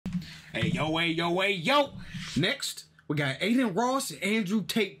Hey, yo, hey, yo, hey, yo. Next, we got Adin Ross and Andrew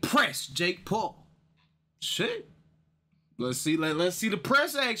Tate press Jake Paul. Shit. Let's see the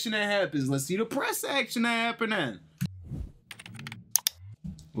press action that happens. Let's see the press action that happening.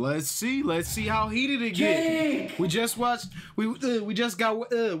 Let's see how heated it gets. We just watched. We just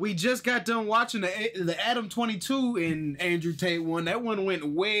got done watching the Adam 22 and Andrew Tate one. That one went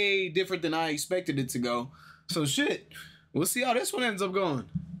way different than I expected it to go. So shit, we'll see how this one ends up going.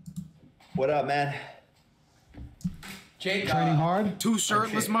 What up, man? Jake, training hard. Two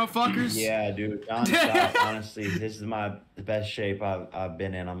shirtless motherfuckers. Yeah, dude. Honestly, this is the best shape I've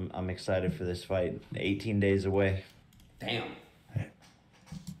been in. I'm excited for this fight. 18 days away. Damn.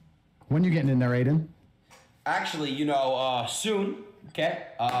 When you getting in there, Adin? Actually, you know, soon. Okay.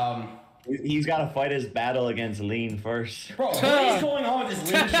 He's got to fight his battle against lean first. Bro, what is going on with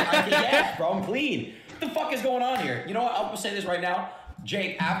this lean shit? I can ask, bro. I'm clean. What the fuck is going on here? You know what? I'll say this right now,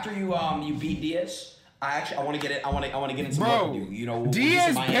 Jake. After you beat Diaz, I want to get it. I want to get into work with you. You know,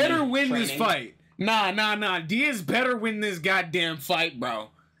 Diaz better win this fight. Nah. Diaz better win this goddamn fight, bro.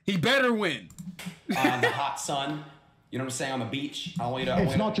 He better win. The hot sun. You know what I'm saying? On the beach. I want you to.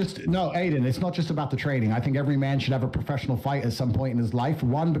 It's not just Adin. It's not just about the training. I think every man should have a professional fight at some point in his life.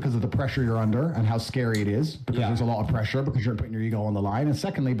 One, because of the pressure you're under and how scary it is. Because there's a lot of pressure. Because you're putting your ego on the line. And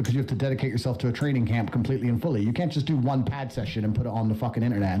secondly, because you have to dedicate yourself to a training camp completely and fully. You can't just do one pad session and put it on the fucking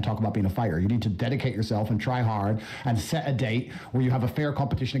internet and talk about being a fighter. You need to dedicate yourself and try hard and set a date where you have a fair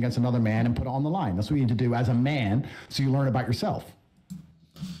competition against another man and put it on the line. That's what you need to do as a man, so you learn about yourself.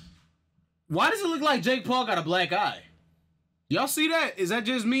 Why does it look like Jake Paul got a black eye? Y'all see that? Is that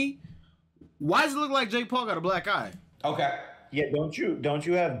just me? Why does it look like Jake Paul got a black eye? Okay. Yeah, don't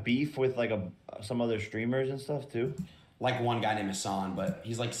you have beef with like some other streamers and stuff too? Like one guy named Hassan, but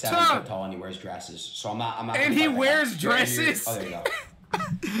he's like 7 foot tall and he wears dresses. So I'm not. And he wears dresses. Oh, there you go.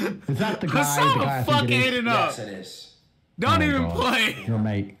 Is that the guy? Hassan will fuck Adin up. Yes, it is. Don't even play. Your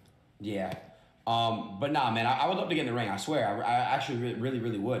mate. Yeah. But nah, man. I would love to get in the ring. I swear. I actually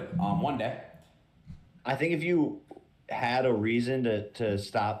really would. One day. I think if you had a reason to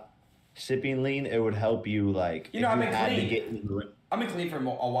stop sipping lean, it would help you. Like, you know, I've been clean. I've been clean for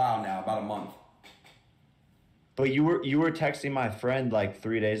a while now, about a month. But you were texting my friend like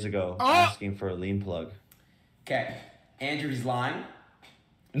 3 days ago asking for a lean plug. Okay, Andrew's lying.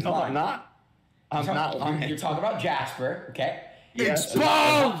 He's no, lying. I'm not. I'm not lying. You're talking about Jasper, okay?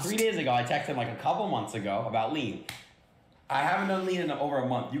 Exposed! 3 days ago, I texted him like a couple months ago about lean. I haven't done lean in over a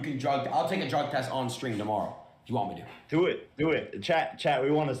month. You can I'll take a drug test on stream tomorrow. If you want me to. Do it. Chat,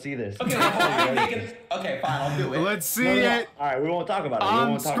 we want to see this. Okay, okay, fine, I'll do it. Let's see it. All right, we won't talk about it.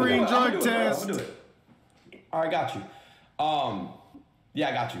 On-screen drug test. I'll do it. All right, got you. Yeah,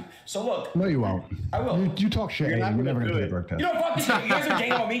 I got you. So look. No, you won't. I will. You talk shit. You're never going to do a drug test. You know, fuck this. You guys are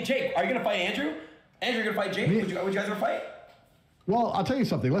getting on me. Jake, are you going to fight Andrew? Andrew, you going to fight Jake? Would you guys ever fight? Well, I'll tell you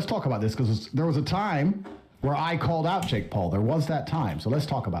something. Let's talk about this because there was a time where I called out Jake Paul. There was that time. So let's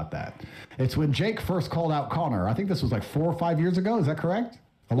talk about that. It's when Jake first called out Connor. I think this was like 4 or 5 years ago. Is that correct?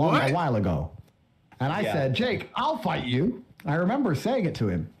 A while ago. And I said, Jake, I'll fight you. I remember saying it to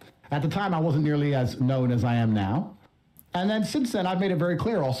him. At the time, I wasn't nearly as known as I am now. And then since then, I've made it very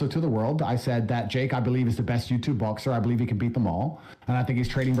clear also to the world. I said that Jake, I believe, is the best YouTube boxer. I believe he can beat them all. And I think he's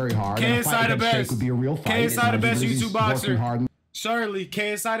training very hard. KSI the best. Jake would be a real fight. KSI the best YouTube boxer. Hard. Surely,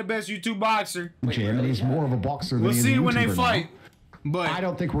 KSI the best YouTube boxer. Jim, and he's more of a boxer than we'll see when they fight. But I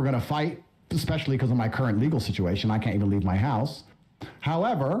don't think we're going to fight, especially because of my current legal situation. I can't even leave my house.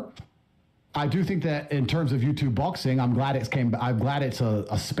 However, I do think that in terms of YouTube boxing, I'm glad it's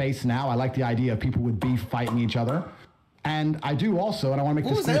a space now. I like the idea of people with beef fighting each other. And I do also, and I want to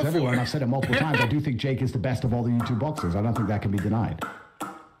make this clear to everyone, and I've said it multiple times, I do think Jake is the best of all the YouTube boxers. I don't think that can be denied.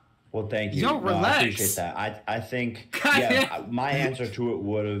 Well, thank you. Yo, relax. I appreciate that. I think my answer to it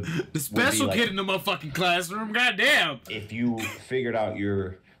would have the special kid in the motherfucking classroom. Goddamn. If you figured out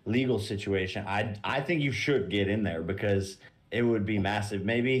your legal situation, I think you should get in there because it would be massive.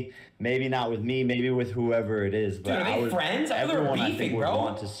 Maybe not with me, maybe with whoever it is. But dude, are they friends? I thought they were beefing, bro.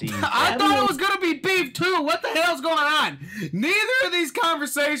 Want to see. I thought it was gonna be beef too. What the hell's going on? Neither of these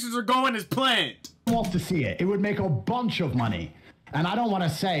conversations are going as planned. Who wants to see it? It would make a bunch of money. And I don't want to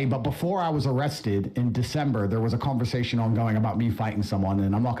say, but before I was arrested in December, there was a conversation ongoing about me fighting someone,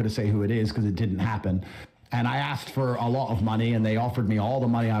 and I'm not going to say who it is because it didn't happen. And I asked for a lot of money, and they offered me all the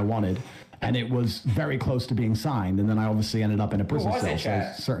money I wanted, and it was very close to being signed. And then I obviously ended up in a prison cell,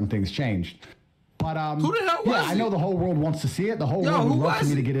 so certain things changed. But who the hell was I know the whole world wants to see it. The whole world would love for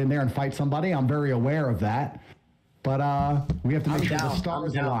me to get in there and fight somebody. I'm very aware of that. But we have to make sure the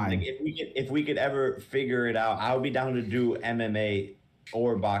stars align. Like if we could ever figure it out, I would be down to do MMA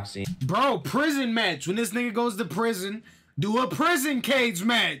or boxing. Bro, prison match. When this nigga goes to prison, do a prison cage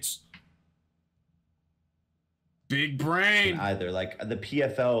match. Big brain. Either like the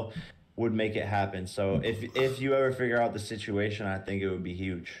PFL would make it happen. So if you ever figure out the situation, I think it would be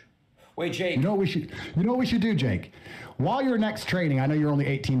huge. Wait, Jake. You know what we should do, Jake? While you're next training, I know you're only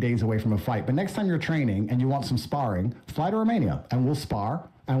 18 days away from a fight, but next time you're training and you want some sparring, fly to Romania and we'll spar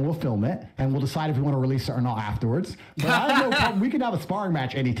and we'll film it and we'll decide if we want to release it or not afterwards. But I have no problem. We can have a sparring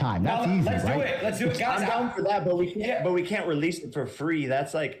match anytime. That's easy, let's right? do it. Let's do it, guys. I'm down for that, but we can't. But we can't release it for free.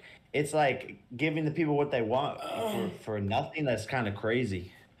 That's like it's like giving the people what they want for nothing. That's kind of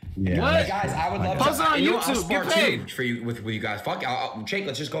crazy. Yeah. What? Guys, I would love to. Post it on you know, YouTube. I'll spar Get paid. too for you with you guys. Fuck, Jake,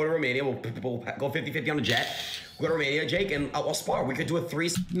 let's just go to Romania. We'll go 50-50 on the jet. We'll go to Romania, Jake, and I'll spar. We could do a 3.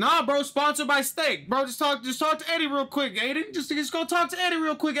 Nah, bro, sponsored by Steak. Bro, just talk to Eddie real quick, Aiden. Just go talk to Eddie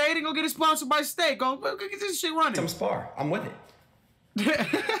real quick, Aiden. Go get it sponsored by Steak. Go get this shit running. Some spar. I'm with it.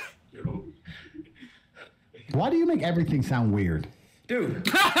 Why do you make everything sound weird? Dude,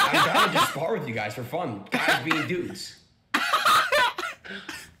 I'm trying to just spar with you guys for fun. Guys being dudes.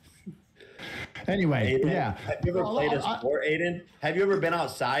 Anyway, Aiden, yeah. Have you ever played a sport, Aiden? Have you ever been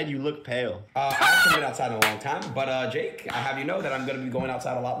outside? You look pale. I haven't been outside in a long time, but Jake, I have you know that I'm going to be going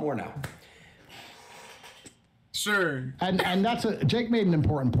outside a lot more now. Sure. And Jake made an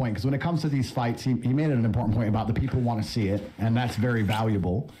important point, because when it comes to these fights, he made an important point about the people want to see it, and that's very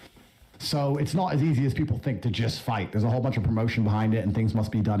valuable. So it's not as easy as people think to just fight. There's a whole bunch of promotion behind it, and things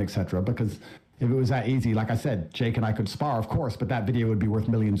must be done, etc. Because if it was that easy, like I said, Jake and I could spar, of course, but that video would be worth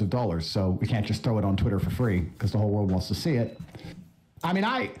millions of dollars. So we can't just throw it on Twitter for free because the whole world wants to see it. I mean,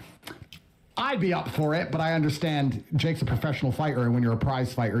 I'd be up for it, but I understand Jake's a professional fighter, and when you're a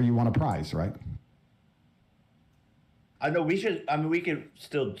prize fighter, you want a prize, right? I know we should. I mean, we could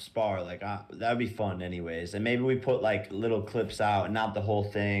still spar. Like that'd be fun, anyways. And maybe we put like little clips out, not the whole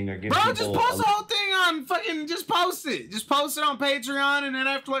thing, or give Bro, people just post the whole thing on fucking. Just post it. Just post it on Patreon, and then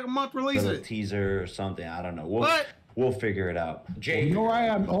after like a month, release little it. teaser or something. I don't know. What? We'll figure it out. Jake. You know where I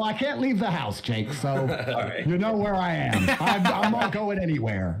am? Well, I can't leave the house, Jake, so right. You know where I am. I'm not going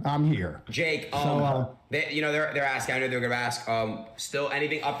anywhere. I'm here. Jake, they're asking. I know they're gonna ask. Still,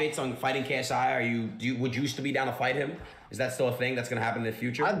 anything updates on fighting KSI? Would you still be down to fight him? Is that still a thing that's gonna happen in the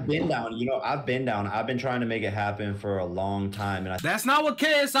future? I've been down. I've been down. I've been trying to make it happen for a long time, and That's not what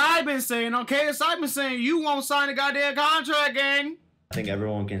KSI been saying. On KSI been saying you won't sign a goddamn contract, gang. I think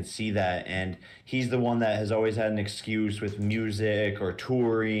everyone can see that, and he's the one that has always had an excuse with music or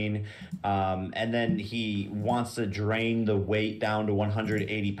touring, and then he wants to drain the weight down to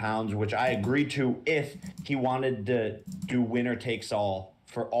 180 pounds, which I agree to if he wanted to do winner takes all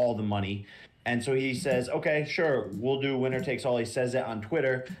for all the money. And so he says, okay, sure, we'll do winner takes all. He says it on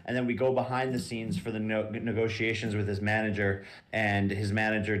Twitter, and then we go behind the scenes for the negotiations with his manager, and his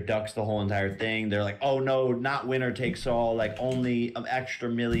manager ducks the whole entire thing. They're like, oh, no, not winner takes all, like only an extra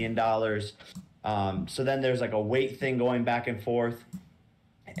 $1 million. So then there's like a weight thing going back and forth,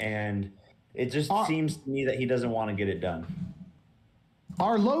 and it just seems to me that he doesn't want to get it done.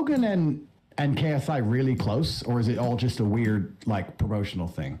 Are Logan and KSI really close, or is it all just a weird like promotional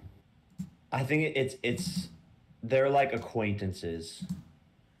thing? I think they're like acquaintances.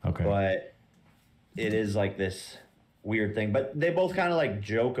 Okay. But it is like this weird thing. But they both kind of like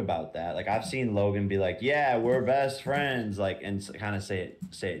joke about that. Like I've seen Logan be like, "Yeah, we're best friends," like, and kind of say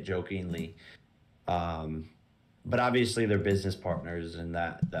it jokingly. But obviously they're business partners and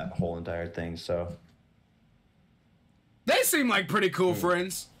that whole entire thing. So they seem like pretty cool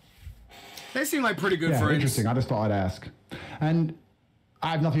friends. They seem like pretty good friends. Interesting. I just thought I'd ask. And I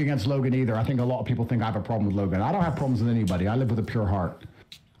have nothing against Logan either. I think a lot of people think I have a problem with Logan. I don't have problems with anybody. I live with a pure heart.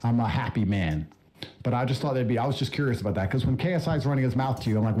 I'm a happy man. But I just thought I was just curious about that, because when KSI's running his mouth to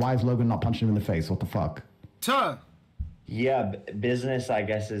you, I'm like, why is Logan not punching him in the face? What the fuck? Tuh. Yeah, business, I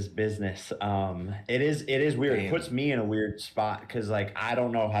guess, is business. It is weird. Damn. It puts me in a weird spot because, like, I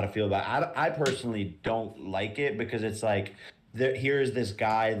don't know how to feel about it. I personally don't like it because it's like, here's this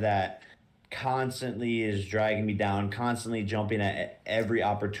guy that constantly is dragging me down, constantly jumping at every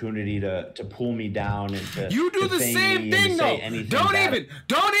opportunity to pull me down and to You do the defame same me and thing to say though. anything Don't bad.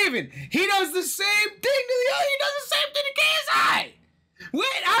 even. He does the same thing to the other. He does the same thing to KSI.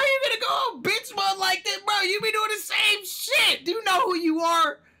 Wait, how are you gonna go bitch mode like this, bro? You be doing the same shit. Do you know who you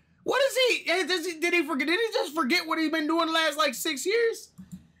are? What is he? Did he forget? Did he just forget what he's been doing the last like 6 years?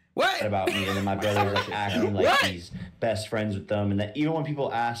 What About me, and then my brother's like acting like he's best friends with them, and that even when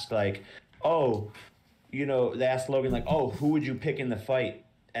people ask like, oh, they asked Logan like, oh, who would you pick in the fight?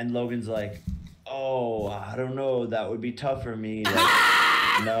 And Logan's like, oh, I don't know, that would be tough for me.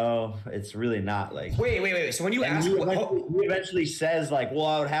 Like, No, it's really not. Like, wait. So when you ask, he eventually says like, "Well,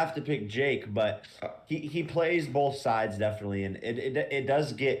 I would have to pick Jake," but he plays both sides definitely, and it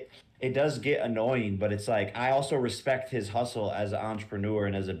does get annoying. But it's like I also respect his hustle as an entrepreneur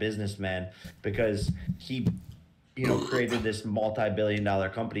and as a businessman because he, created this multi-billion-dollar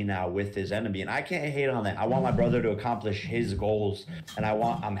company now with his enemy, and I can't hate on that. I want my brother to accomplish his goals, and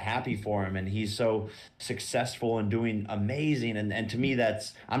I'm happy for him, and he's so successful and doing amazing, and to me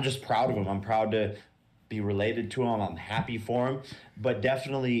I'm just proud of him. I'm proud to be related to him. I'm happy for him, but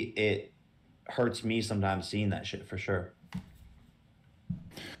definitely it hurts me sometimes seeing that shit for sure.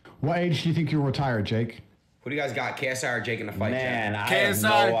 What age do you think you'll retire, Jake? Who do you guys got? KSI or Jake in the fight? Man, I KSI, have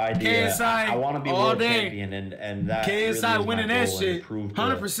no idea. KSI, I want to be all world day. champion, and that KSI really is winning my that goal, shit, and prove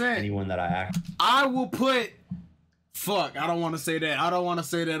 100%. anyone that I act. I will put. Fuck, I don't want to say that. I don't want to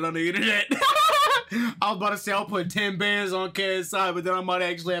say that on the internet. I was about to say I'll put 10 bands on KSI, but then I might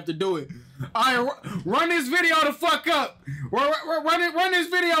actually have to do it. All right, run this video the fuck up. Run this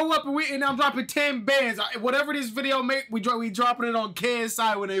video up, and I'm dropping 10 bands. Whatever this video make, we dropping it on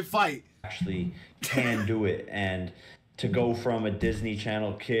KSI when they fight. Actually can do it, and to go from a Disney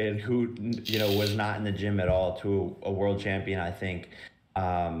Channel kid who was not in the gym at all to a world champion, I think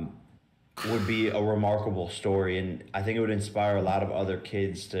would be a remarkable story, and I think it would inspire a lot of other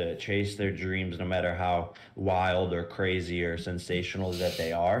kids to chase their dreams no matter how wild or crazy or sensational that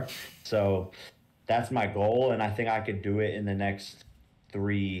they are. So that's my goal, and I think I could do it in the next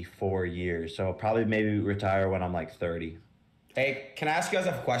 3-4 years. So probably maybe retire when I'm like 30. Hey, can I ask you guys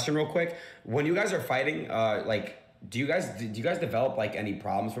a question real quick? When you guys are fighting, do you guys develop like any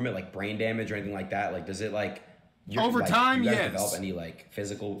problems from it, like brain damage or anything like that? Like, does it like over time? Do you guys Yes. develop any like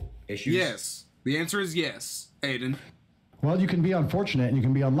physical issues? Yes. The answer is yes, Adin. Well, you can be unfortunate and you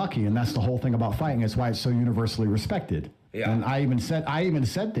can be unlucky, and that's the whole thing about fighting. It's why it's so universally respected. Yeah. And I even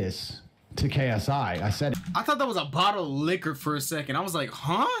said this to KSI. I said, I thought that was a bottle of liquor for a second. I was like,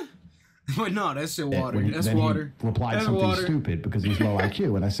 huh? But no, that's shit water. when he- That's then he water. replied That's something water. stupid because he's low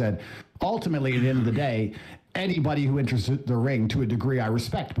IQ. And I said, ultimately, at the end of the day, anybody who enters the ring to a degree I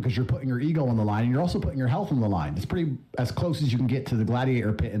respect, because you're putting your ego on the line and you're also putting your health on the line. It's pretty as close as you can get to the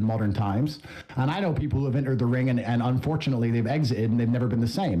gladiator pit in modern times. And I know people who have entered the ring and unfortunately they've exited and they've never been the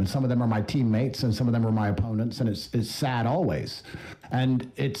same. And some of them are my teammates and some of them are my opponents, and it's sad always.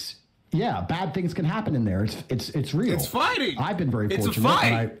 And it's, yeah, bad things can happen in there. It's real. It's fighting. I've been very It's a fortunate. fight.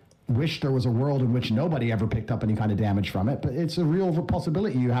 And I wish there was a world in which nobody ever picked up any kind of damage from it, but it's a real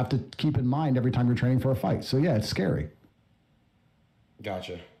possibility you have to keep in mind every time you're training for a fight. So yeah, it's scary.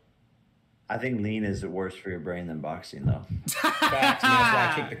 Gotcha. I think lean is worse for your brain than boxing, though. Facts, and that's why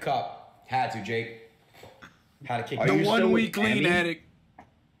I kicked the cup. Had to, Jake. Had to kick Are the you The still 1 with week lean Emmy? addict.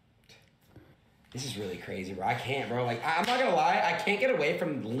 This is really crazy, bro. I can't, bro. Like, I'm not gonna lie. I can't get away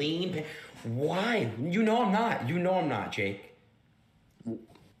from lean. Why? You know I'm not. You know I'm not, Jake.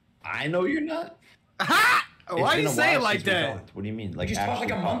 I know you're not. Ha! It's Why been you a say it while like since we that? talked. What do you mean? We Like just talked like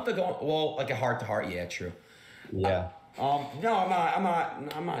a actually month ago. Well, like a heart to heart. Yeah, true. Yeah. No,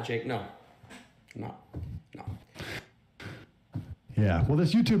 I'm not, Jake. No. No. Yeah. Well,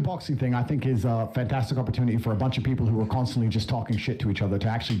 this YouTube boxing thing, I think, is a fantastic opportunity for a bunch of people who are constantly just talking shit to each other to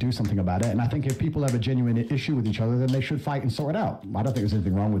actually do something about it. And I think if people have a genuine issue with each other, then they should fight and sort it out. I don't think there's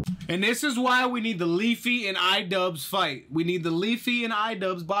anything wrong with it. And this is why we need the Leafy and iDubbbz fight. We need the Leafy and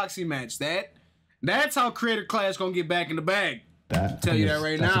iDubbbz boxing match. That's how Creator Clash gonna get back in the bag. That. Tell you And that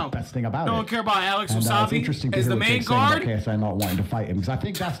right that's now. the best thing about it. Don't care about Alex And it's Wasabi interesting to as hear the what main Jake's saying about guard. KSI not wanting to fight him, because I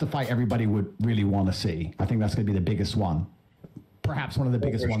think that's the fight everybody would really want to see. I think that's going to be the biggest one. Perhaps one of the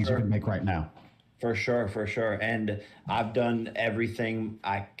biggest for ones sure. you can make right now. For sure. And I've done everything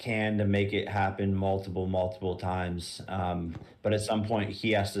I can to make it happen multiple times. But at some point,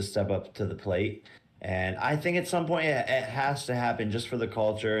 he has to step up to the plate. And I think at some point, it has to happen just for the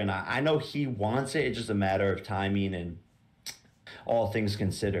culture. And I know he wants it. It's just a matter of timing and all things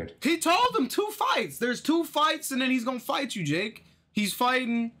considered. He told him 2 fights. There's 2 fights, and then he's gonna fight you, Jake. He's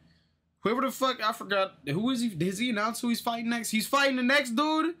fighting whoever the fuck, I forgot. Who is he? Does he announce who he's fighting next? He's fighting the next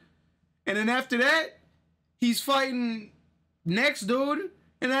dude, and then after that, he's fighting next dude,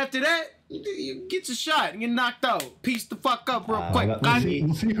 and after that, you get your shot and get knocked out. Piece the fuck up real quick.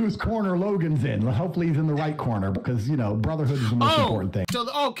 We'll see whose corner Logan's in. Hopefully he's in the right corner, because, brotherhood is the most important thing. So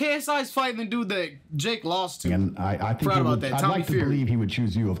KSI's fighting the dude that Jake lost to. And I think Proud he about would, that. I'd Tommy like to Fury. believe he would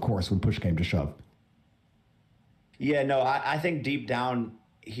choose you, of course, when push came to shove. Yeah, no, I think deep down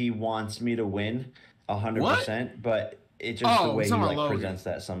he wants me to win 100%, but it's just the way he talking about Logan. presents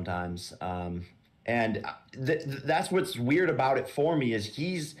that sometimes. And that's what's weird about it for me is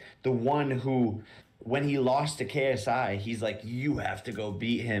he's the one who when he lost to KSI, he's like, you have to go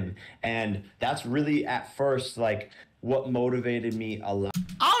beat him. And that's really at first like what motivated me a lot.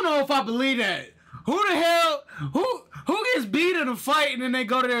 I don't know if I believe that. Who the hell, who gets beat in a fight and then they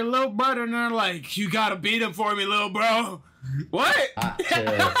go to their little brother and they're like, you gotta beat him for me, little bro. What?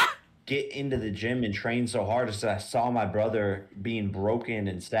 To get into the gym and train so hard is that I saw my brother being broken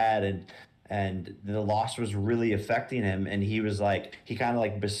and sad, and the loss was really affecting him. And he was like, he kind of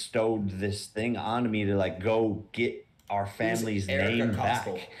like bestowed this thing on me to like go get our family's name back.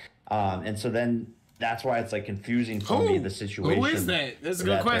 And so then that's why it's like confusing for me, the situation. Who is that? That's a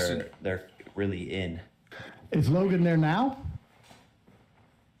good question. They're really in. Is Logan there now?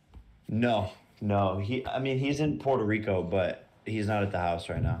 No. He's in Puerto Rico, but he's not at the house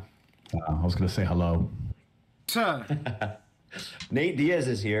right now. I was gonna say hello. Nate Diaz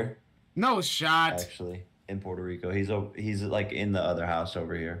is here. No shot. Actually, in Puerto Rico, he's like in the other house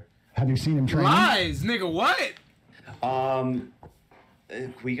over here. Have you seen him train? Lies, nigga. What?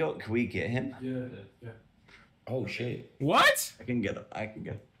 Can we get him? Yeah. Oh shit. What? I can get him.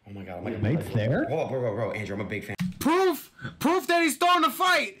 Oh my god. Nate's there. Hold up, bro. Andrew, I'm a big fan. Proof that he's throwing the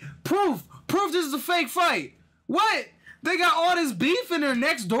fight. Proof this is a fake fight. What? They got all this beef and they're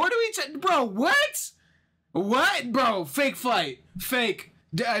next door to each other, bro. What, bro? Fake fight. Fake.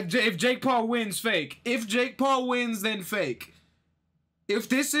 If Jake Paul wins, fake. If Jake Paul wins, then fake. If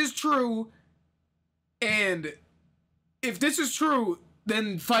this is true, then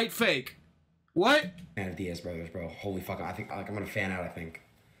fight fake. What? Fan of Diaz brothers, bro. Holy fuck! I think I'm gonna fan out. I think.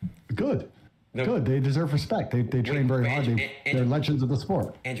 Good. They deserve respect. They train very hard. They're legends of the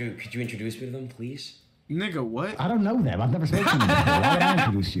sport. Andrew, could you introduce me to them, please? Nigga, what? I don't know them. I've never spoken to them before. Why would I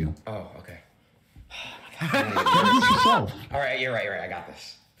introduce you? Oh, okay. Introduce yourself. All right, you're right. I got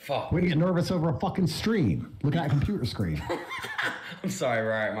this. Fuck. We get nervous over a fucking stream. Looking at a computer screen. I'm sorry,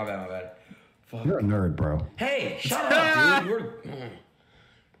 right? My bad. Fuck. You're a nerd, bro. Hey, shut up, dude.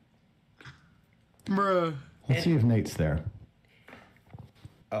 Bruh. Let's see if Nate's there.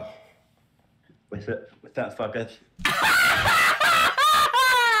 Oh. With that fucker.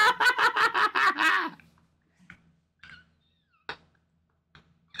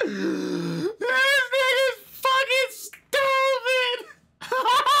 This nigga's fucking stupid!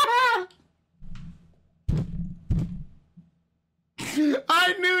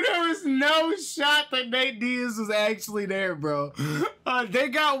 I knew there was no shot that Nate Diaz was actually there, bro. They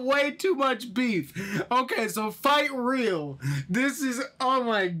got way too much beef. Okay, so fight real. This is, oh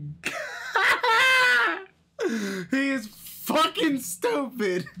my god. He is fucking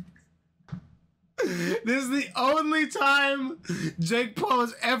stupid. This is the only time Jake Paul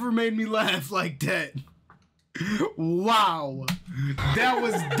has ever made me laugh like that. Wow. That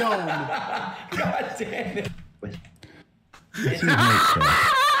was dumb. God damn it. Let's see if Nate's there.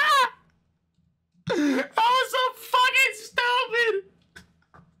 That was so fucking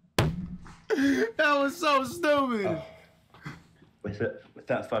stupid. That was so stupid. With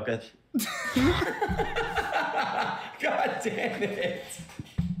that fucker. God damn it.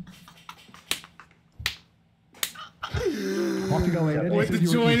 Off you go, Aiden. With the You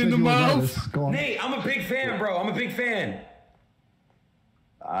said joint in the you were mouth. nervous. Go on. Nate, I'm a big fan, bro. I'm a big fan.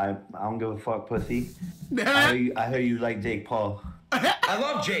 I don't give a fuck, pussy. I heard you like Jake Paul. I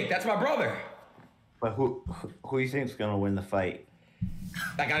love Jake. That's my brother. But who you think's gonna win the fight?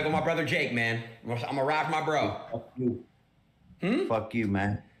 I gotta go with my brother Jake, man. I'm gonna ride for my bro. Fuck you. Fuck you,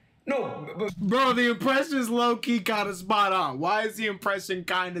 man. No, but Bro, the impression is low-key kind of spot on. Why is the impression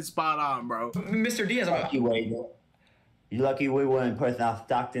kind of spot on, bro? Mr. Diaz, Fuck you, Wade. You lucky we were in person. Now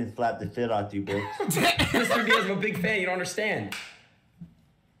Stockton slapped the shit out you, bitch. Mr. Diaz, I'm a big fan. You don't understand.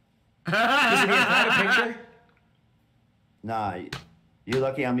 Mr. Diaz, can I have a picture? Nah, you're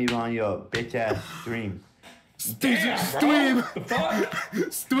lucky I'm even on your bitch ass stream. Stream. The fuck?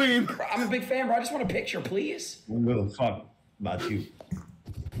 Stream. Bro, I'm a big fan, bro. I just want a picture, please. I don't give a fuck about you.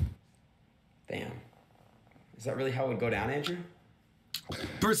 Damn. Is that really how it would go down, Andrew?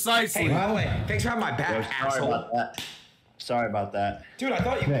 Precisely. Hey, by the way, thanks for having my back, asshole. Sorry about that. Dude, I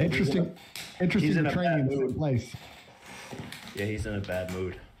thought you... Yeah, interesting He's in a training bad mood. place. Yeah, he's in a bad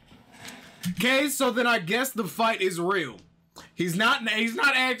mood. Okay, so then I guess the fight is real. He's not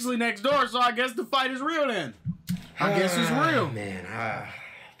actually next door, so I guess the fight is real then. I guess it's real. Man,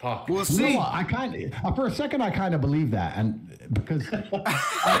 fuck. We'll You see. know what? I kind of, for a second, I kind of believe that, and because,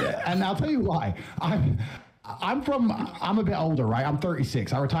 and I'll tell you why. I'm a bit older, right? I'm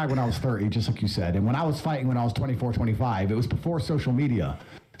 36. I retired when I was 30, just like you said. And when I was fighting when I was 24, 25, it was before social media.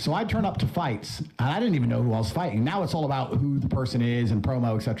 So I'd turn up to fights, and I didn't even know who I was fighting. Now it's all about who the person is and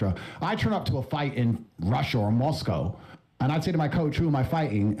promo, etc. I turn up to a fight in Russia or Moscow. and I'd say to my coach, who am I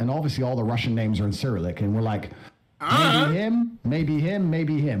fighting? And obviously all the Russian names are in Cyrillic, and we're like, maybe him, maybe him,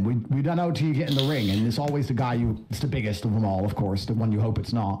 maybe him. We don't know until you get in the ring, and it's always the guy it's the biggest of them all, of course, the one you hope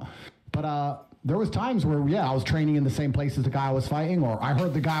it's not. But there was times where, I was training in the same place as the guy I was fighting, or I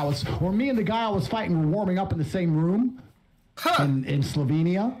heard or me and the guy I was fighting were warming up in the same room in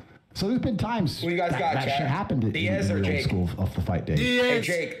Slovenia. So there's been times you guys got, that shit happened in the old school of the fight days. Hey,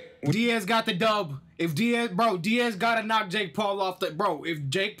 Jake. Diaz got the dub. If Diaz gotta knock Jake Paul off if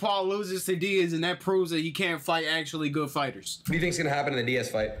Jake Paul loses to Diaz, and that proves that he can't fight actually good fighters. What do you think's gonna happen in the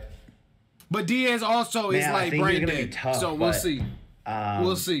Diaz fight? But Diaz also is like brain dead, so we'll see.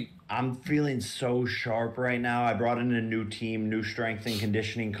 We'll see. I'm feeling so sharp right now. I brought in a new team, new strength and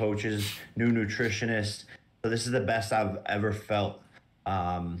conditioning coaches, new nutritionists. So this is the best I've ever felt.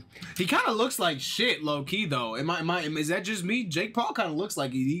 He kind of looks like shit, low key though. Is that just me? Jake Paul kind of looks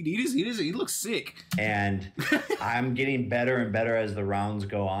like he looks sick. And I'm getting better and better as the rounds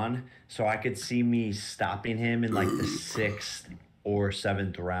go on. So I could see me stopping him in like the 6th or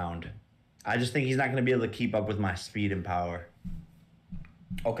 7th round. I just think he's not going to be able to keep up with my speed and power.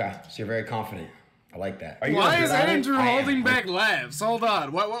 Okay, so you're very confident. I like that. Why is Andrew holding back laughs? Hold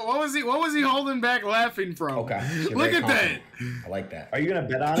on. What was he holding back laughing from? Okay. So look at that. I like that. Are you gonna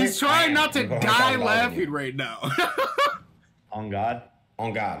bet on it? He's trying not to die laughing right now. On God.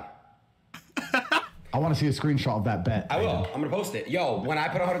 On God. I want to see a screenshot of that bet. I will. I'm gonna post it. Yo, when I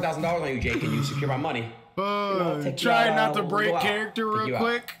put $100,000 on you, Jake, and you secure my money. Try not to break character real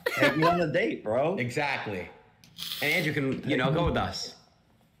quick. Take me on a date, bro. Exactly. And Andrew can, go with us.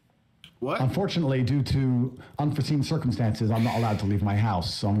 What? Unfortunately, due to unforeseen circumstances, I'm not allowed to leave my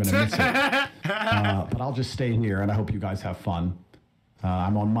house, so I'm going to miss it. But I'll just stay here, and I hope you guys have fun.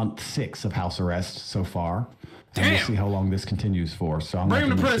 I'm on month 6 of house arrest so far. And we'll see how long this continues for. So I'm going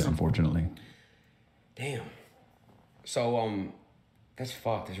to miss it, unfortunately. Damn. So, that's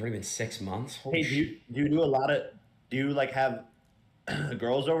fucked. It's already been 6 months. Holy do you do a lot of... Do you, have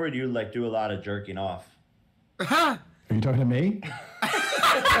girls over, or do you, do a lot of jerking off? Are you talking to me?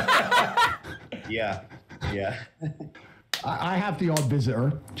 Yeah. I have the odd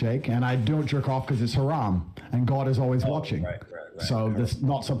visitor, Jake, and I don't jerk off because it's haram, and God is always watching. Right. So that's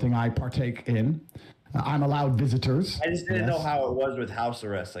not something I partake in. I'm allowed visitors. I just didn't know how it was with house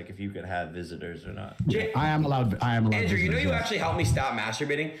arrest, if you could have visitors or not. I am allowed. Andrew, visitors, you actually helped me stop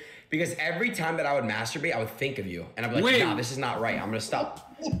masturbating, because every time that I would masturbate, I would think of you, and I'd be like, nah, this is not right. I'm gonna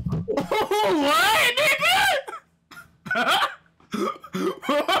stop. What, nigga? What?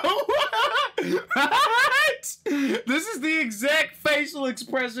 This is the exact facial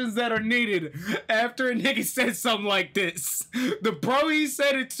expressions that are needed after a nigga said something like this. The bro he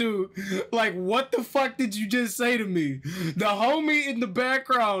said it to, what the fuck did you just say to me? The homie in the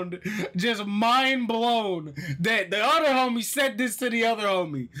background just mind blown that the other homie said this to the other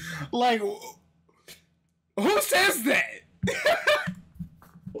homie. Who says that?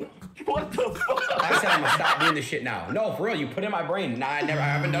 What the fuck? I said I'm gonna stop doing this shit now. No, for real, you put it in my brain. Nah, I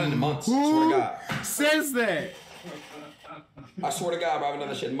haven't done it in months. I swear to God. Says that? I swear to God, bro, I haven't done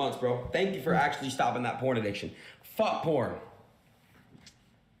this shit in months, bro. Thank you for actually stopping that porn addiction. Fuck porn.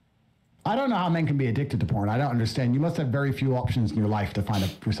 I don't know how men can be addicted to porn. I don't understand. You must have very few options in your life to find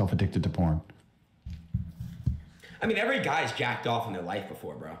yourself addicted to porn. I mean, every guy's jacked off in their life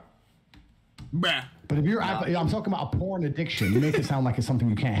before, bro. Bruh. But if I'm talking about a porn addiction, you make it sound like it's something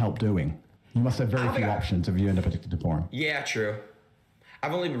you can't help doing. You must have very few options if you end up addicted to porn. Yeah, true.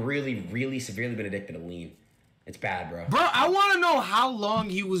 I've only really, really severely been addicted to lean. It's bad, bro. Bro, I want to know how long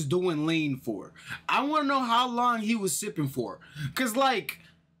he was doing lean for. I want to know how long he was sipping for. Because,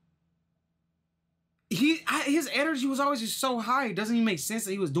 his energy was always just so high. It doesn't even make sense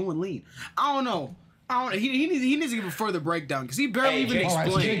that he was doing lean. I don't know. He needs to give a further breakdown because he barely even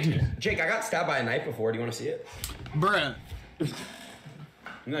explained. Jake, I got stabbed by a knife before. Do you want to see it? Bruh.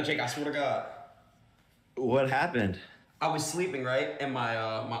 No, Jake, I swear to God. What happened? I was sleeping, right? And my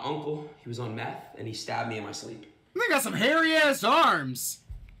uncle, he was on meth, and he stabbed me in my sleep. They got some hairy-ass arms.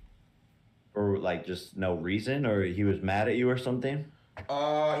 Or, just no reason? Or he was mad at you or something? He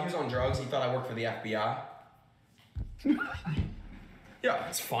was on drugs. He thought I worked for the FBI. Yeah,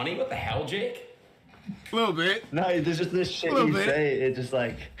 it's funny. What the hell, Jake? A little bit. No, there's just this shit you say. It's just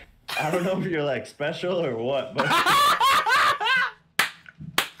I don't know if you're special or what, but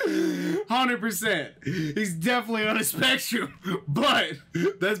 100%. He's definitely on a spectrum, but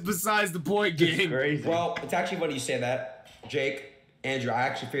that's besides the point, gang. It's crazy. Well, it's actually funny you say that, Jake, Andrew. I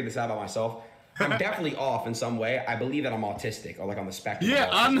actually figured this out by myself. I'm definitely off in some way. I believe that I'm autistic or on the spectrum.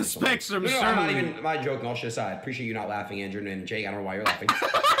 Yeah, on the spectrum. No, I'm not joking. All shit aside. Appreciate you not laughing, Andrew, and Jake. I don't know why you're laughing. I'm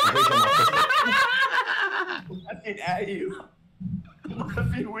pretty sure I'm autistic. laughing at you. I'm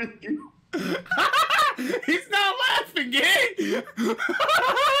laughing with you. He's not laughing, gang.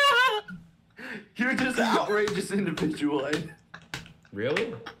 You're just an outrageous individual.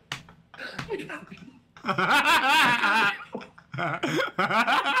 Really?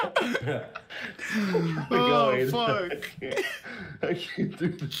 Oh, fuck. I can't do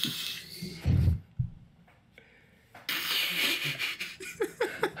this.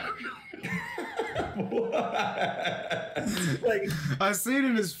 Like, I see it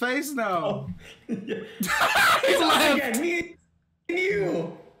in his face now. He It's laughed. again, me and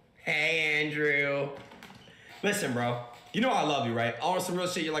you. Hey, Andrew. Listen, bro. You know I love you, right? All some real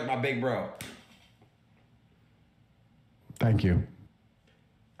shit, you're like my big bro. Thank you.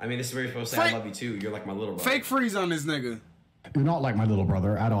 I mean, this is where you're supposed to say I love you too. You're like my little brother. Fake freeze on this nigga. You're not like my little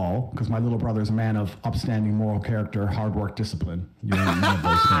brother at all, because my little brother is a man of upstanding moral character, hard work, discipline. You ain't none of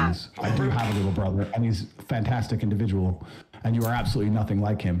those things. I do have a little brother, and he's a fantastic individual, and you are absolutely nothing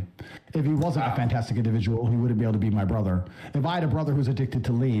like him. If he wasn't a fantastic individual, he wouldn't be able to be my brother. If I had a brother who's addicted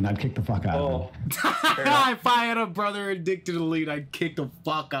to lean, I'd kick the fuck out of him. If I had a brother addicted to lead, I'd kick the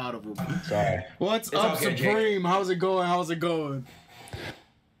fuck out of him. sorry. What's up, okay, Supreme? How's it going? How's it going?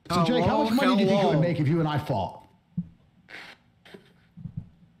 So, Jake, how much money do you think it Hello. would make if you and I fought?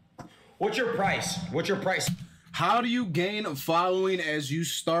 What's your price? What's your price? How do you gain a following as you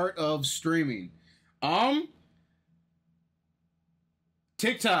start of streaming?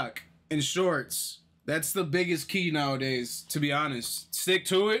 TikTok and shorts. That's the biggest key nowadays, to be honest. Stick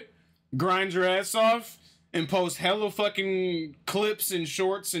to it, grind your ass off, and post hella fucking clips and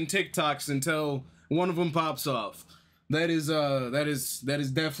shorts and TikToks until one of them pops off. That is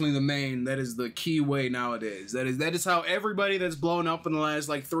definitely the main. That is the key way nowadays. That is how everybody that's blown up in the last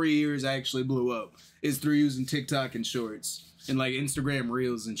like 3 years actually blew up, is through using TikTok and shorts and like Instagram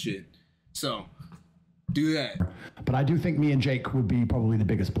Reels and shit. So do that. But I do think me and Jake would be probably the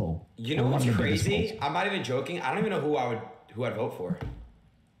biggest pull. You know Or one what's of the biggest crazy? pulls. I'm not even joking. I don't even know who I'd vote for.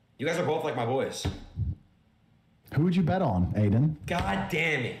 You guys are both like my boys. Who would you bet on, Adin? God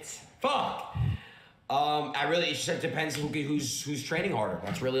damn it. Fuck. It just depends who's training harder.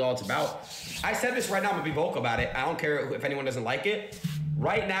 That's really all it's about. I said this right now. I'm gonna be vocal about it. I don't care if anyone doesn't like it.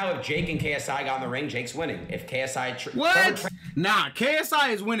 Right now, if Jake and KSI got in the ring, Jake's winning. If KSI What? Nah,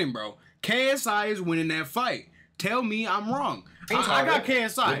 KSI is winning, bro. KSI is winning that fight. Tell me I'm wrong. I got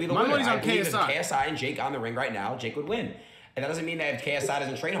KSI. My money's on KSI. KSI and Jake on the ring right now, Jake would win. And that doesn't mean that if KSI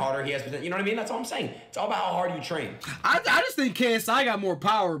doesn't train harder, he has. You know what I mean? That's all I'm saying. It's all about how hard you train. I just think KSI got more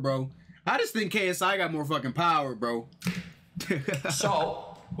power, bro. I just think KSI got more fucking power, bro.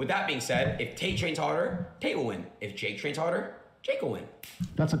 So, with that being said, if Tate trains harder, Tate will win. If Jake trains harder, Jake will win.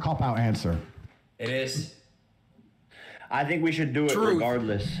 That's a cop-out answer. It is. I think we should do it Truth.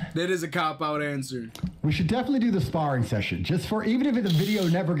 regardless. That is a cop-out answer. We should definitely do the sparring session, just for, even if the video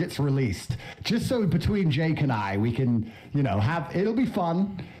never gets released, just so between Jake and I, we can, it'll be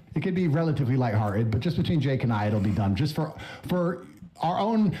fun. It could be relatively lighthearted, but just between Jake and I, it'll be done just for our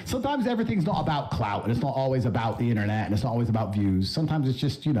own. Sometimes everything's not about clout, and it's not always about the internet, and it's not always about views. Sometimes it's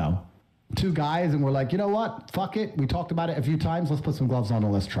just, two guys, and we're like, you know what? Fuck it. We talked about it a few times. Let's put some gloves on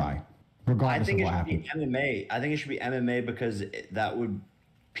and let's try, regardless of what happens. I think it should be MMA. I think it should be MMA because that would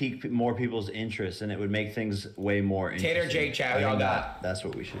pique more people's interest, and it would make things way more interesting. Tate or Jake, chat, we all got. That's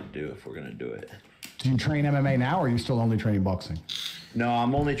what we should do if we're gonna do it. Do you train MMA now, or are you still only training boxing? No,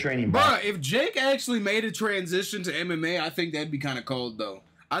 I'm only training Bruh, boxing. if Jake actually made a transition to MMA, I think that'd be kind of cold, though.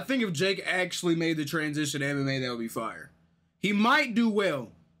 I think if Jake actually made the transition to MMA, that would be fire. He might do well,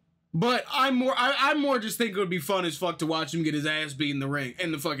 but I'm more just think it would be fun as fuck to watch him get his ass beat in the ring,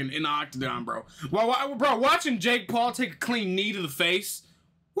 in the octagon, bro. Bro, watching Jake Paul take a clean knee to the face,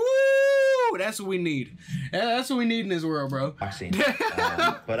 woo! That's what we need. That's what we need in this world, bro. Boxing.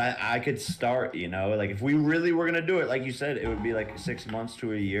 But I could start, like if we really were gonna do it, like you said, it would be like 6 months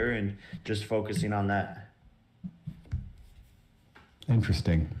to a year, and just focusing on that.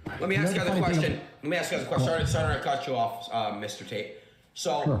 Interesting. Let me ask you guys a question. Sorry to cut you off, Mr. Tate.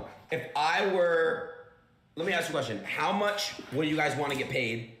 So, Sure. let me ask you a question. How much would you guys want to get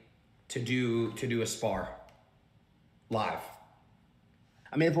paid to do a spar live?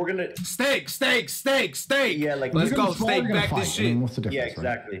 I mean, if we're gonna Steak. Yeah, like let's You're go gonna spar, steak you're gonna back fight. this I mean, shit. what's the difference? yeah, right?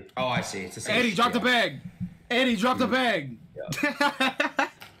 exactly. Oh, I see. It's the same. Eddie, drop the bag. Eddie, drop the bag.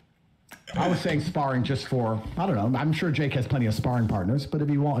 I was saying sparring just for, I don't know, I'm sure Jake has plenty of sparring partners, but if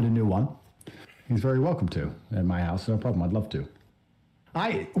he wanted a new one, he's very welcome to at my house. No problem. I'd love to.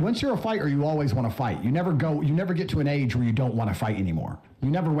 Once you're a fighter, you always want to fight. You never get to an age where you don't want to fight anymore. You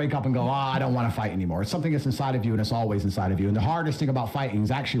never wake up and go, I don't want to fight anymore. It's something that's inside of you, and it's always inside of you. And the hardest thing about fighting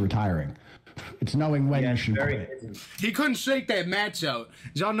is actually retiring. It's knowing when you should very quit. He couldn't shake that match out.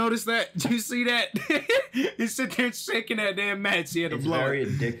 Did y'all notice that? Did you see that? He sit there shaking that damn match. He had to It's blow very it.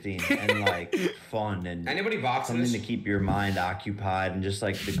 addicting and like fun and Anybody boxing something this? to keep your mind occupied and just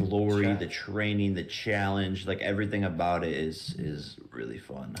like the glory, Sure. the training, the challenge, like everything about it is really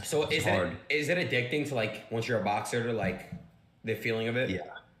fun. So It's is it addicting to like once you're a boxer to like the feeling of it?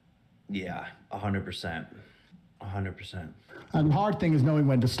 Yeah, 100%. 100%. And the hard thing is knowing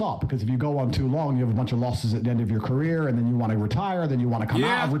when to stop, because if you go on too long, you have a bunch of losses at the end of your career, and then you want to retire, then you want to come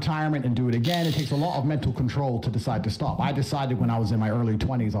out of retirement and do it again. It takes a lot of mental control to decide to stop. I decided when I was in my early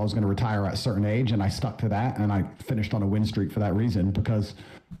 20s I was going to retire at a certain age, and I stuck to that, and I finished on a win streak for that reason, because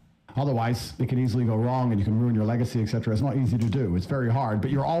otherwise it could easily go wrong and you can ruin your legacy, etc. It's not easy to do. It's very hard, but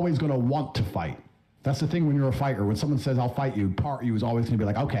you're always going to want to fight. That's the thing when you're a fighter. When someone says, I'll fight you, part of you is always going to be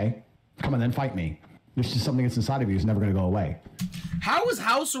like, okay, come on then, fight me. It's just something that's inside of you. It's never going to go away. How has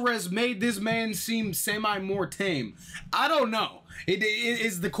house arrest made this man seem more tame? I don't know.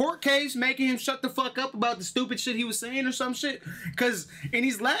 Is the court case making him shut the fuck up about the stupid shit he was saying or some shit? Because in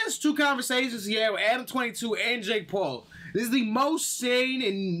these last two conversations he had with Adam 22 and Jake Paul, this is the most sane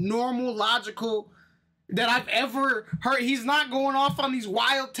and normal, logical that I've ever heard. He's not going off on these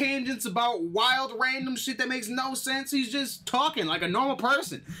wild tangents about wild random shit that makes no sense. He's just talking like a normal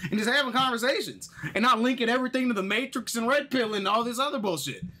person and just having conversations and not linking everything to the Matrix and Red Pill and all this other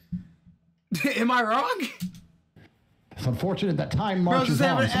bullshit. Am I wrong? It's unfortunate that time marches just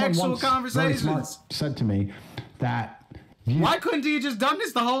having on. Someone actual once very conversations. smart said to me that Why couldn't he have just done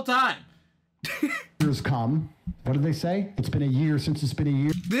this the whole time? years come. What did they say? It's been a year since it's been a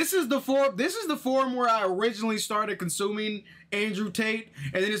year. This is the forum where I originally started consuming Andrew Tate,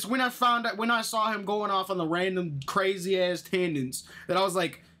 and then it's when I saw him going off on the random crazy ass tangents that I was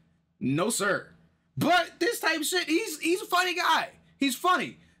like, no sir. But this type of shit, he's a funny guy. He's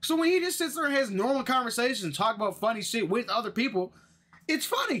funny. So when he just sits there and has normal conversations and talk about funny shit with other people, it's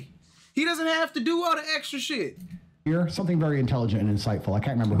funny. He doesn't have to do all the extra shit. Here, something very intelligent and insightful. I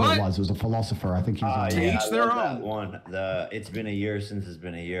can't remember who it was. It was a philosopher. I think he's. Yeah, I their love own. that one. It's been a year since it's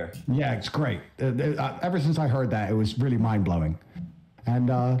been a year. Yeah, it's great. Ever since I heard that, it was really mind blowing.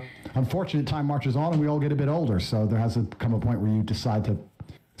 And unfortunate time marches on, and we all get a bit older. So there has to come a point where you decide to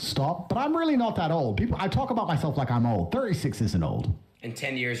stop. But I'm really not that old. I talk about myself like I'm old. 36 isn't old. In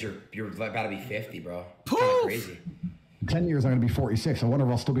 10 years, you're about to be 50, bro. Poof! Kind of crazy. In 10 years, I'm going to be 46. I wonder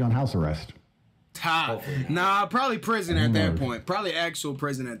if I'll still be on house arrest. Nah, probably prison at that point. Probably actual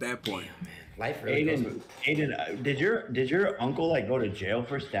prison at that point. Life really goes. Aiden, did your uncle like go to jail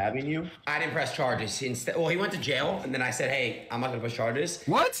for stabbing you? I didn't press charges. Instead, well, he went to jail, and then I said, hey, I'm not going to press charges.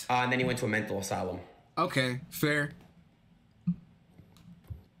 What? And then he went to a mental asylum. Okay, fair.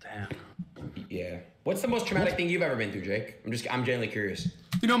 Damn. Yeah. What's the most traumatic thing you've ever been through, Jake? I'm genuinely curious.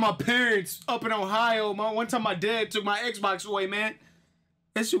 You know, my parents up in Ohio, one time my dad took my Xbox away, man.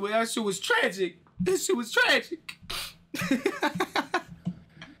 That shit was tragic. That shit was tragic.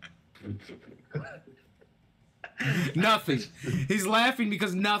 Nothing. He's laughing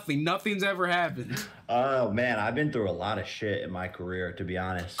because nothing's ever happened. Oh man, I've been through a lot of shit in my career, to be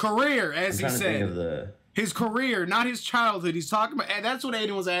honest. Career, as he I'm trying to think said. of the... His career, not his childhood. He's talking about, and that's what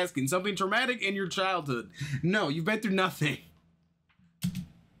Adin was asking. Something traumatic in your childhood. No, you've been through nothing.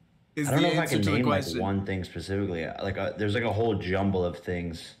 Is I don't the know if I answer can to the name like question. one thing specifically. There's like a whole jumble of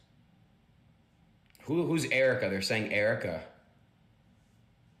things. Who's Erica? They're saying Erica.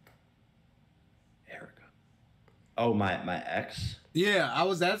 Erica. Oh, my ex.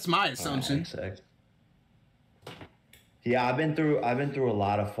 Yeah, that's my assumption. Ex. Yeah, I've been through a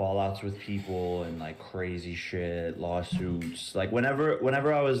lot of fallouts with people and like crazy shit, lawsuits. Like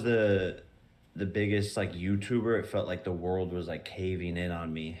whenever I was the biggest like YouTuber, it felt like the world was like caving in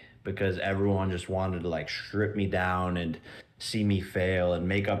on me because everyone just wanted to like strip me down and see me fail and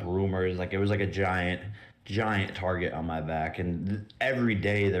make up rumors. Like it was like a giant target on my back, and every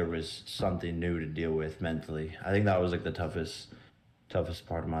day there was something new to deal with mentally. I think that was like the toughest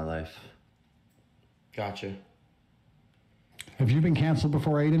part of my life. Gotcha. Have you been canceled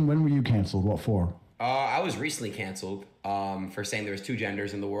before, Aiden? When were you canceled? What for? I was recently canceled for saying there was two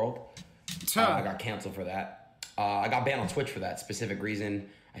genders in the world. I got canceled for that. I got banned on Twitch for that specific reason.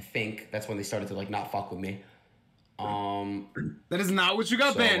 I think that's when they started to like not fuck with me. That is not what you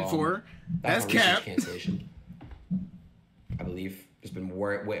got banned for. That's my cap. research cancellation. I believe there's been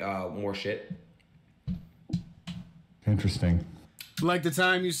more shit. Interesting. Like the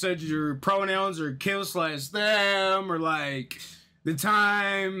time you said your pronouns are kill/them, or like the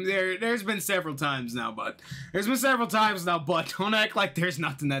time there's been several times now, but don't act like there's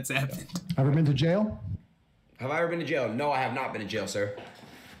nothing that's happened. Ever been to jail? Have I ever been to jail? No, I have not been to jail, sir.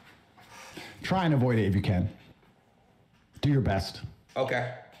 Try and avoid it if you can. Do your best.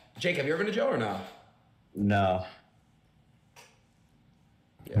 Okay. Jake, have you ever been to Joe or no? No.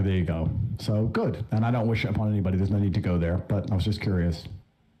 Yeah. There you go. So good. And I don't wish it upon anybody. There's no need to go there, but I was just curious.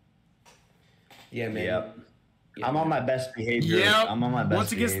 Yeah, man. Yep. I'm on my best behavior. Yep. I'm on my best.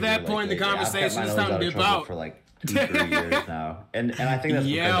 Once it gets to that point in the conversation, it's time to dip out. For like 2-3 years now, and I think that's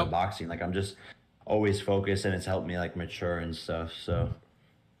because of boxing. Like I'm just always focused, and it's helped me like mature and stuff. So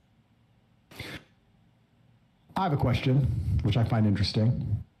I have a question, which I find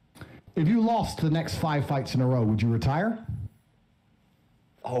interesting. If you lost the next 5 fights in a row, would you retire?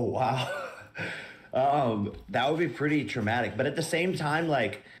 Oh wow, that would be pretty traumatic. But at the same time,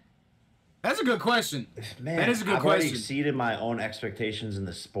 like. That's a good question. Man, that is a good I've question. already exceeded my own expectations in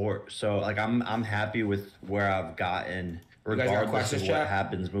the sport, so like I'm happy with where I've gotten, regardless of what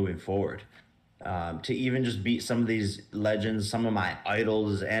happens moving forward. To even just beat some of these legends, some of my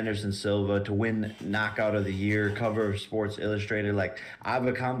idols, Anderson Silva, to win Knockout of the Year, cover of Sports Illustrated, like I've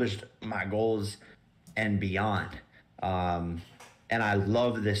accomplished my goals and beyond. And I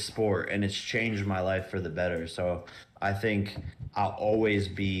love this sport, and it's changed my life for the better. So I think I'll always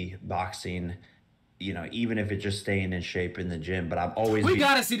be boxing, you know, even if it's just staying in shape in the gym. But I'm always. We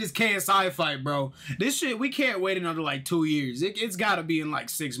gotta see this KSI fight, bro. This shit, we can't wait another like 2 years. It's gotta be in like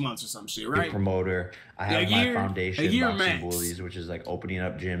 6 months or some shit, right? Promoter. I have my foundation, Boxing max. Bullies, which is like opening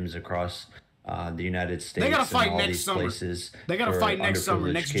up gyms across the United States. They gotta fight and all next these summer. Places They gotta fight next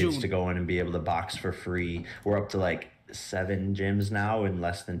summer, next kids June. to go in and be able to box for free. We're up to like 7 gyms now in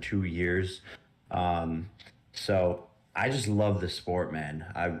less than 2 years. So I just love the sport, man.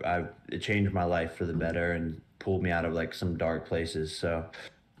 It changed my life for the better and pulled me out of like some dark places. So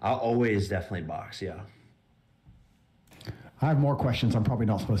I'll always definitely box. Yeah. I have more questions I'm probably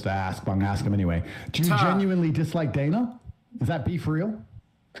not supposed to ask, but I'm going to ask them anyway. Do you genuinely dislike Dana? Is that beef real?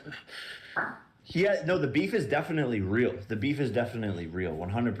 Yeah, no, the beef is definitely real. The beef is definitely real,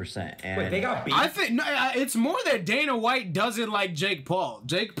 100%. And wait, they got beef? I think it's more that Dana White doesn't like Jake Paul.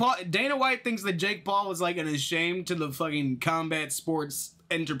 Dana White thinks that Jake Paul is like an shame to the fucking combat sports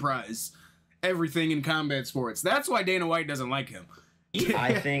enterprise. Everything in combat sports. That's why Dana White doesn't like him.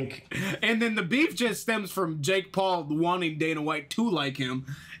 I think. And then the beef just stems from Jake Paul wanting Dana White to like him,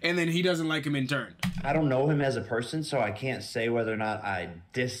 and then he doesn't like him in turn. I don't know him as a person, so I can't say whether or not I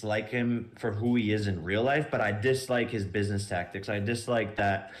dislike him for who he is in real life, but I dislike his business tactics. I dislike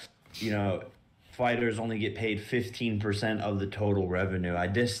that, you know, fighters only get paid 15% of the total revenue. I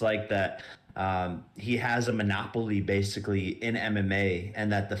dislike that he has a monopoly basically in MMA,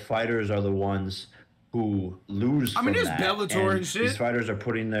 and that the fighters are the ones who lose from there's that. Bellator and shit. These fighters are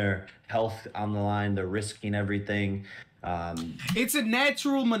putting their health on the line. They're risking everything. It's a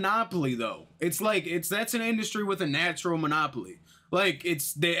natural monopoly, though. It's like that's an industry with a natural monopoly. Like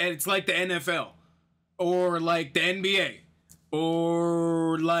it's like the NFL, or like the NBA,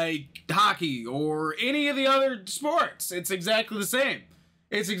 or like hockey, or any of the other sports. It's exactly the same.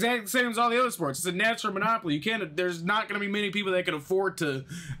 It's exactly the same as all the other sports. It's a natural monopoly. There's not going to be many people that can afford to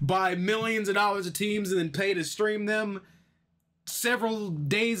buy millions of dollars of teams and then pay to stream them several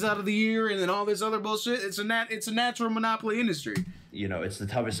days out of the year and then all this other bullshit. It's a natural monopoly industry. You know, it's the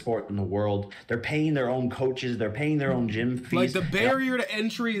toughest sport in the world. They're paying their own coaches. They're paying their own gym fees. Like the barrier to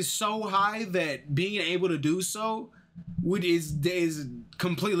entry is so high that being able to do so is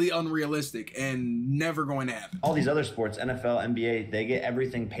completely unrealistic and never going to happen. All these other sports, NFL, NBA, they get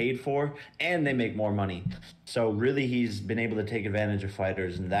everything paid for and they make more money. So really, he's been able to take advantage of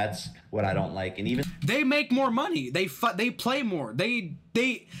fighters, and that's what I don't like. And even they make more money. They play more. They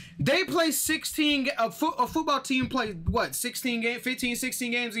play 16. A football team play what 16 games, 15,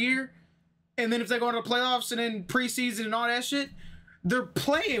 16 games a year, and then if they go to the playoffs and then preseason and all that shit, they're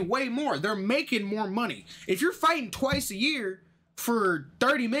playing way more. They're making more money. If you're fighting twice a year for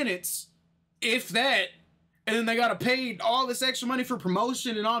 30 minutes, if that, and then they got to pay all this extra money for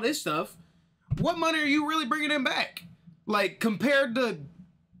promotion and all this stuff, what money are you really bringing them back? Like, compared to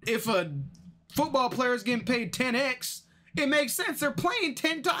if a football player is getting paid 10x, it makes sense. They're playing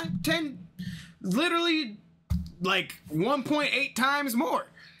 10 times, literally like 1.8 times more.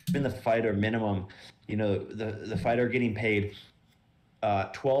 in the fighter minimum, you know, the fighter getting paid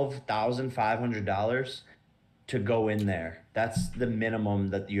 $12,500 to go in there. That's the minimum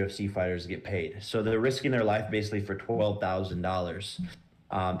that the UFC fighters get paid. So they're risking their life basically for $12,000.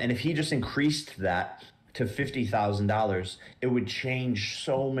 And if he just increased that to $50,000, it would change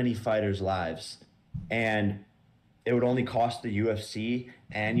so many fighters' lives. And it would only cost the UFC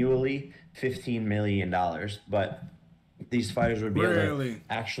annually $15 million. But these fighters would be able to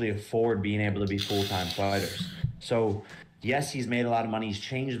actually afford being able to be full-time fighters. So Yes, he's made a lot of money. He's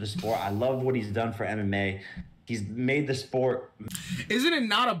changed the sport. I love what he's done for MMA. He's made the sport. Isn't it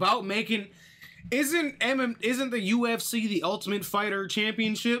not about making? Isn't the UFC the Ultimate Fighter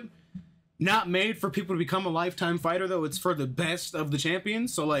Championship not made for people to become a lifetime fighter though? It's for the best of the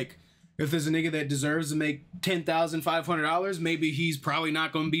champions. So like, if there's a nigga that deserves to make $10,500, maybe he's probably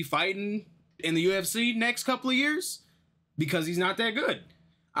not going to be fighting in the UFC next couple of years because he's not that good.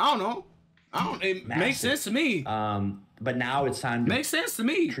 I don't know. It makes sense to me. But now it's time to makes sense to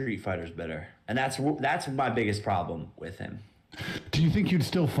me. Treat fighters better, and that's my biggest problem with him. Do you think you'd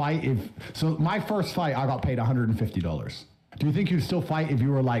still fight if? So my first fight, I got paid $150. Do you think you'd still fight if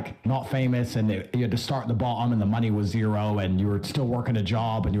you were like not famous and you had to start at the bottom and the money was zero and you were still working a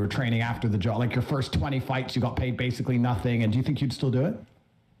job and you were training after the job? Like your first 20 fights, you got paid basically nothing. And do you think you'd still do it?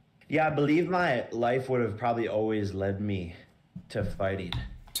 Yeah, I believe my life would have probably always led me to fighting.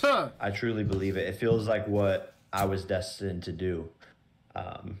 I truly believe it. It feels like what I was destined to do.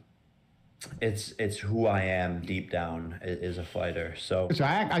 It's who I am deep down is a fighter. So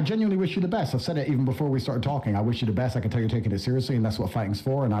I genuinely wish you the best. I've said it even before we started talking. I wish you the best. I can tell you're taking it seriously, and that's what fighting's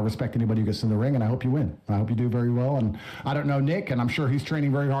for. And I respect anybody who gets in the ring, and I hope you win. I hope you do very well. And I don't know Nick, and I'm sure he's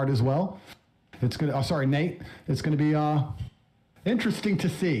training very hard as well. It's gonna. Oh, sorry, Nate. It's gonna be interesting to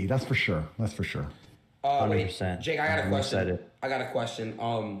see. That's for sure. That's for sure. 100%. Jake, I got a question. I got a question.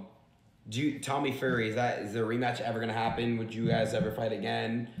 Tommy Fury, is the rematch ever gonna happen? Would you guys ever fight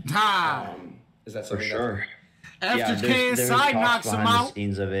again? Is that something for sure? After KSI knocks him out.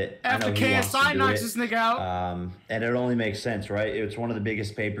 Scenes of it. After KSI knocks this nigga out. And it only makes sense, right? It's one of the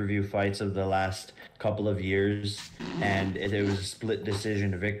biggest pay-per-view fights of the last couple of years, and it was a split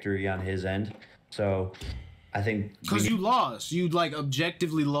decision victory on his end. So I think because you lost, you like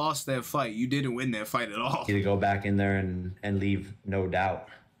objectively lost that fight. You didn't win that fight at all. To go back in there and leave no doubt,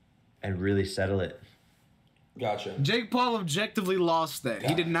 and really settle it. Gotcha. Jake Paul objectively lost that.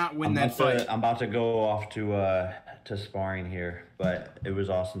 He did not win that fight. I'm about to go off to sparring here, but it was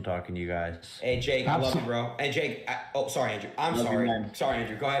awesome talking to you guys. Hey Jake, I love you, bro. Hey Jake, sorry Andrew. I'm sorry. Sorry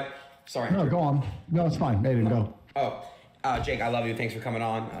Andrew. Go ahead. Sorry. Andrew. No, go on. No, it's fine. Aiden, go. Jake, I love you. Thanks for coming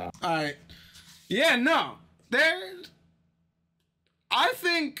on. All right. Yeah, no. I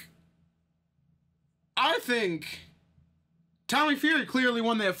think Tommy Fury clearly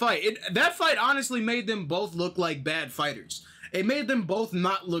won that fight. That fight honestly made them both look like bad fighters. It made them both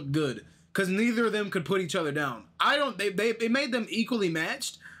not look good because neither of them could put each other down. It made them equally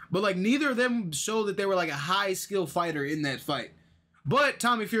matched, but like neither of them showed that they were like a high skill fighter in that fight. But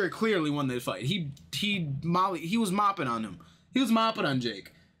Tommy Fury clearly won that fight. He was mopping on him. He was mopping on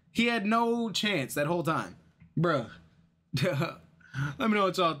Jake. He had no chance that whole time, bruh. Let me know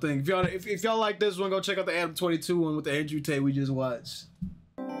what y'all think. If y'all like this one, go check out the Adam 22 one with the Andrew Tate we just watched.